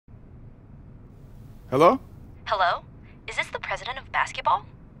Hello? Hello? Is this the president of basketball?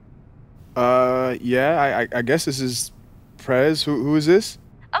 Yeah, I guess this is Prez. Who is this?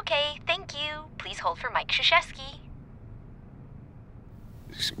 Okay, thank you. Please hold for Mike Krzyzewski.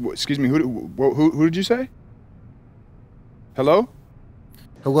 Excuse me, who did you say? Hello?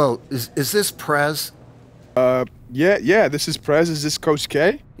 Hello, is this Prez? Yeah, this is Prez. Is this Coach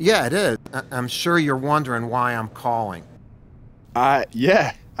K? Yeah, it is. I'm sure you're wondering why I'm calling.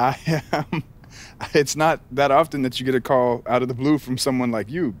 Yeah, I am. It's not that often that you get a call out of the blue from someone like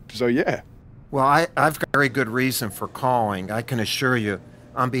you, so yeah. Well, I've got a very good reason for calling, I can assure you.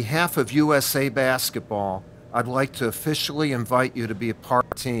 On behalf of USA Basketball, I'd like to officially invite you to be a part of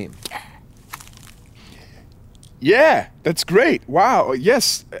the team. Yeah, that's great. Wow,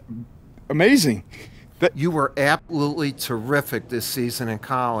 yes, amazing. You were absolutely terrific this season in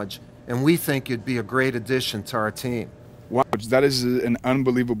college, and we think you'd be a great addition to our team. Wow, that is an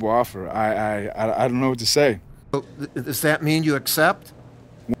unbelievable offer. I don't know what to say. So, does that mean you accept?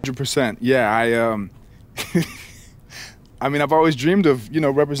 100%. Yeah, I mean, I've always dreamed of,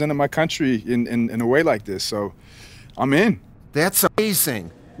 representing my country in a way like this, so I'm in. That's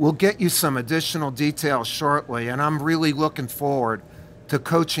amazing. We'll get you some additional details shortly, and I'm really looking forward to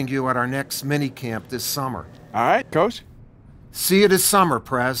coaching you at our next mini camp this summer. All right, Coach. See you this summer,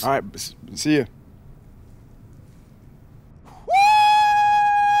 Prez. All right, see you.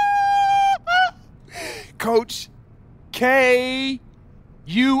 Coach K,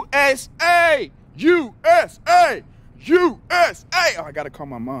 USA, USA, USA. Oh, I gotta call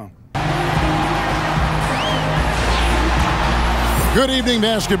my mom. Good evening,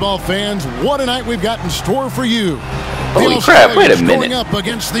 basketball fans. What a night we've got in store for you. Holy crap, wait a minute. Going up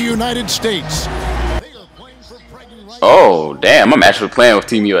against the United States. Oh, damn, I'm actually playing with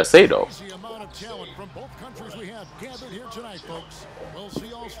Team USA, though. The amount of talent from both countries we have gathered here tonight, folks. We'll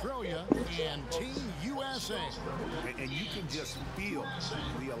see Australia and Team USA. And you can just feel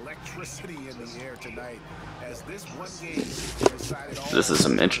the electricity in the air tonight as this one game decided all. This is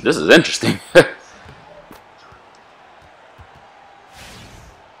interesting.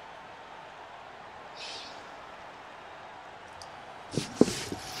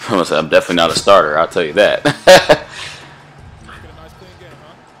 I'm definitely not a starter, I'll tell you that.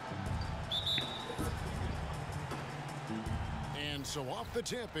 And so off the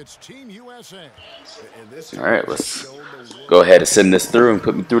tip, it's Team USA. All right, let's go ahead and send this through and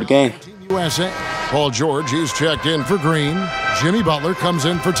put me through the game. Team USA. Paul George, he's checked in for Green. Jimmy Butler comes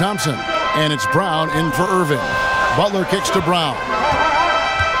in for Thompson. And it's Brown in for Irving. Butler kicks to Brown.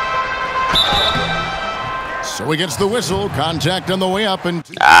 So he gets the whistle. Contact on the way up. And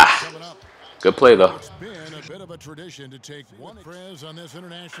Good play, though. It's been a bit of a tradition to take one Prez on this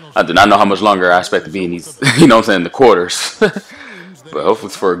international. I do not know how much longer I expect to be in these, the quarters. But hopefully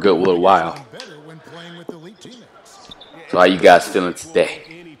it's for a good little while. So how you guys feeling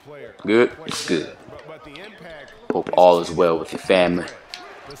today? Good? Good. Hope all is well with your family.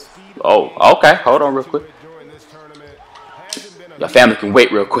 Oh, okay. Hold on real quick. Your family can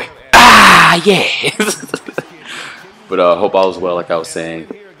wait real quick. Yeah. But hope all is well, like I was saying.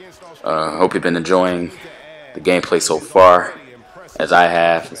 Hope you've been enjoying the gameplay so far, as I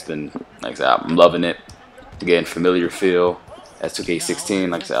have. It's been, like I said, I'm loving it. Getting familiar feel as 2K16.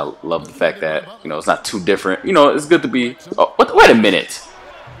 Like I said, I love the fact that, it's not too different. It's good to be. Oh, wait a minute.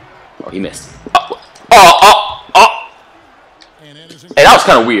 Oh, he missed. Oh. Hey, that was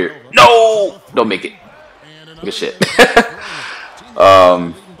kind of weird. No, don't make it. Good shit.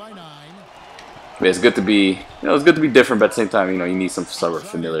 But it's good to be, it's good to be different, but at the same time, you need some sort of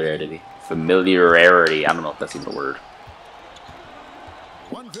familiarity. Familiarity. I don't know if that's even a word.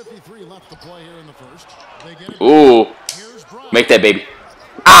 1:53 left to play here in the first. Ooh, make that baby.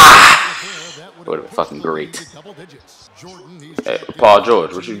 Would have been fucking great. Hey, Paul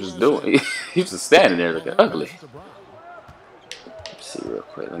George, what you just doing? He was just standing there looking ugly. Let's see real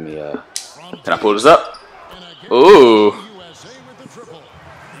quick. Let me. Can I pull this up? Ooh.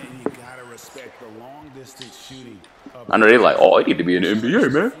 I know they like, oh, I need to be in the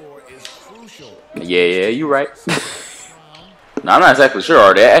NBA, man. Yeah, you right. No, I'm not exactly sure.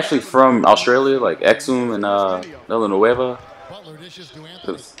 Are they actually from Australia, like Exum and Villanueva?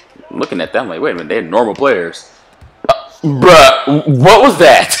 Looking at them, like, wait a minute, they're normal players. Bruh, what was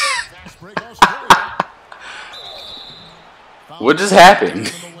that? What just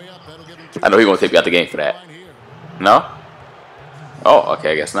happened? I know he's gonna take me out the game for that. No? Oh,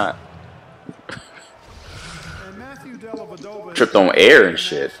 okay, I guess not. Tripped on air and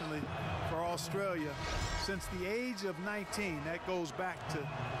shit. For Australia since the age of 19. That goes back to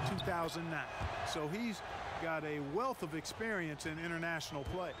 2009. So he's got a wealth of experience in international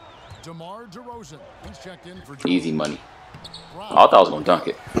play. DeMar DeRozan. He's checked in for Easy money. Oh, I thought I was going to dunk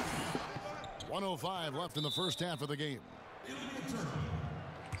it. 1:05 left in the first half of the game.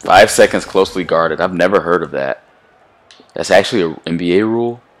 5 seconds closely guarded. I've never heard of that. That's actually an NBA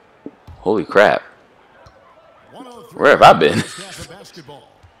rule? Holy crap. Where have I been?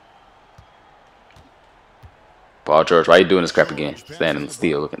 Paul George, why are you doing this crap again? Standing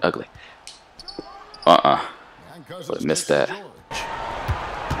still, looking ugly. But I missed that.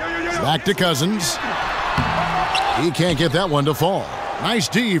 Back to Cousins. He can't get that one to fall. Nice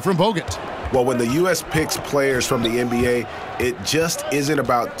D from Bogut. Well, when the U.S. picks players from the NBA, it just isn't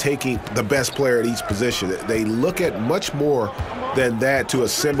about taking the best player at each position. They look at much more than that to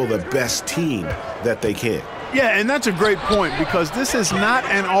assemble the best team that they can. Yeah, and that's a great point because this is not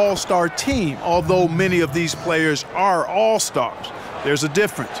an all-star team, although many of these players are all-stars. There's a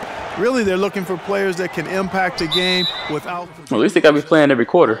difference. Really, they're looking for players that can impact the game without... Well, at least they got to be playing every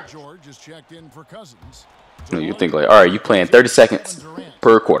quarter. George is checked in for Cousins. You think like, all right, you playing 30 seconds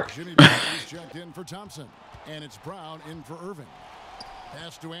per quarter. Jimmy Butler is checked in for Thompson, and it's Brown in for Irving.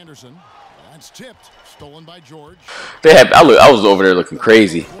 Pass to Anderson. That's tipped, stolen by George. I was over there looking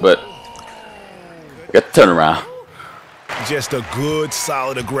crazy, but got the turnaround. Just a good,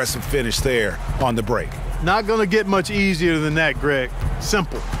 solid, aggressive finish there on the break. Not going to get much easier than that, Greg.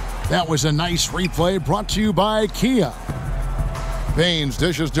 Simple. That was a nice replay brought to you by Kia. Baines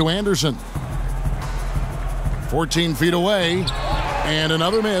dishes to Anderson. 14 feet away, and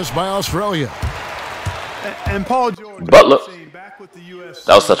another miss by Australia. And Paul George, Butler.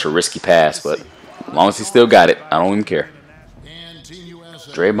 That was such a risky pass, but as long as he still got it, I don't even care.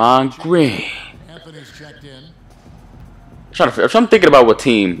 Draymond Green. I'm thinking about what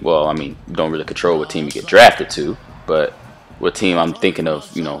team. Well, I mean, you don't really control what team you get drafted to, but what team I'm thinking of,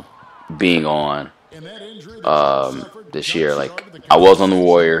 being on this year. Like, I was on the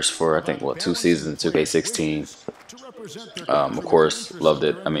Warriors for, I think, 2 seasons in 2K16. Of course, loved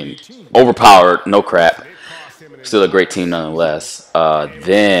it. I mean, overpowered, no crap. Still a great team nonetheless.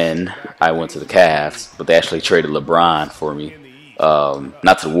 Then I went to the Cavs, but they actually traded LeBron for me.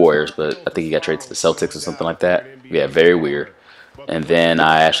 Not to the Warriors, but I think he got traded to the Celtics or something like that. Yeah, very weird. And then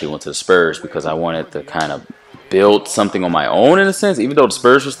I actually went to the Spurs because I wanted to kind of build something on my own in a sense, even though the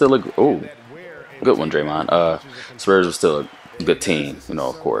Spurs were still a good one, Draymond. Spurs were still a good team,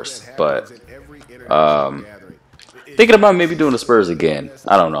 of course. But thinking about maybe doing the Spurs again.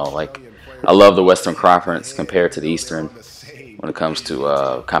 I don't know. Like, I love the Western Conference compared to the Eastern when it comes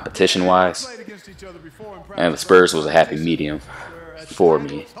to competition-wise. And the Spurs was a happy medium for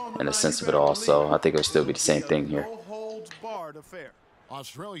me in the sense of it all. So I think it'll still be the same thing here.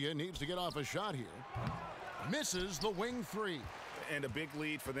 Australia needs to get off a shot here. Misses the wing three. And a big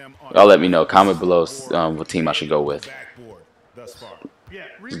lead for them. Y'all let me know. Comment below what team I should go with. Just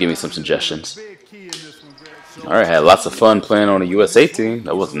give me some suggestions. Alright, had lots of fun playing on a USA team.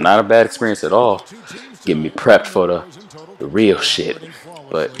 That was not a bad experience at all. Getting me prepped for the real shit.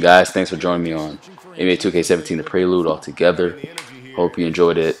 But guys, thanks for joining me on NBA 2K17 The Prelude all together. Hope you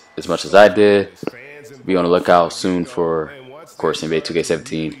enjoyed it as much as I did. Be on the lookout soon for, of course, NBA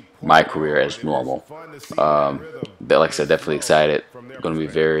 2K17, my career as normal. Like I said, definitely excited. Going to be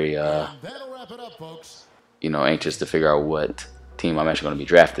very, anxious to figure out what team I'm actually going to be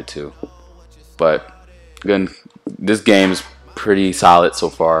drafted to. But again, this game is pretty solid so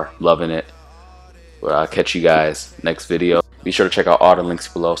far. Loving it. But I'll catch you guys next video. Be sure to check out all the links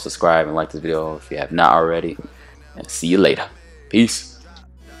below. Subscribe and like this video if you have not already. And see you later. Peace.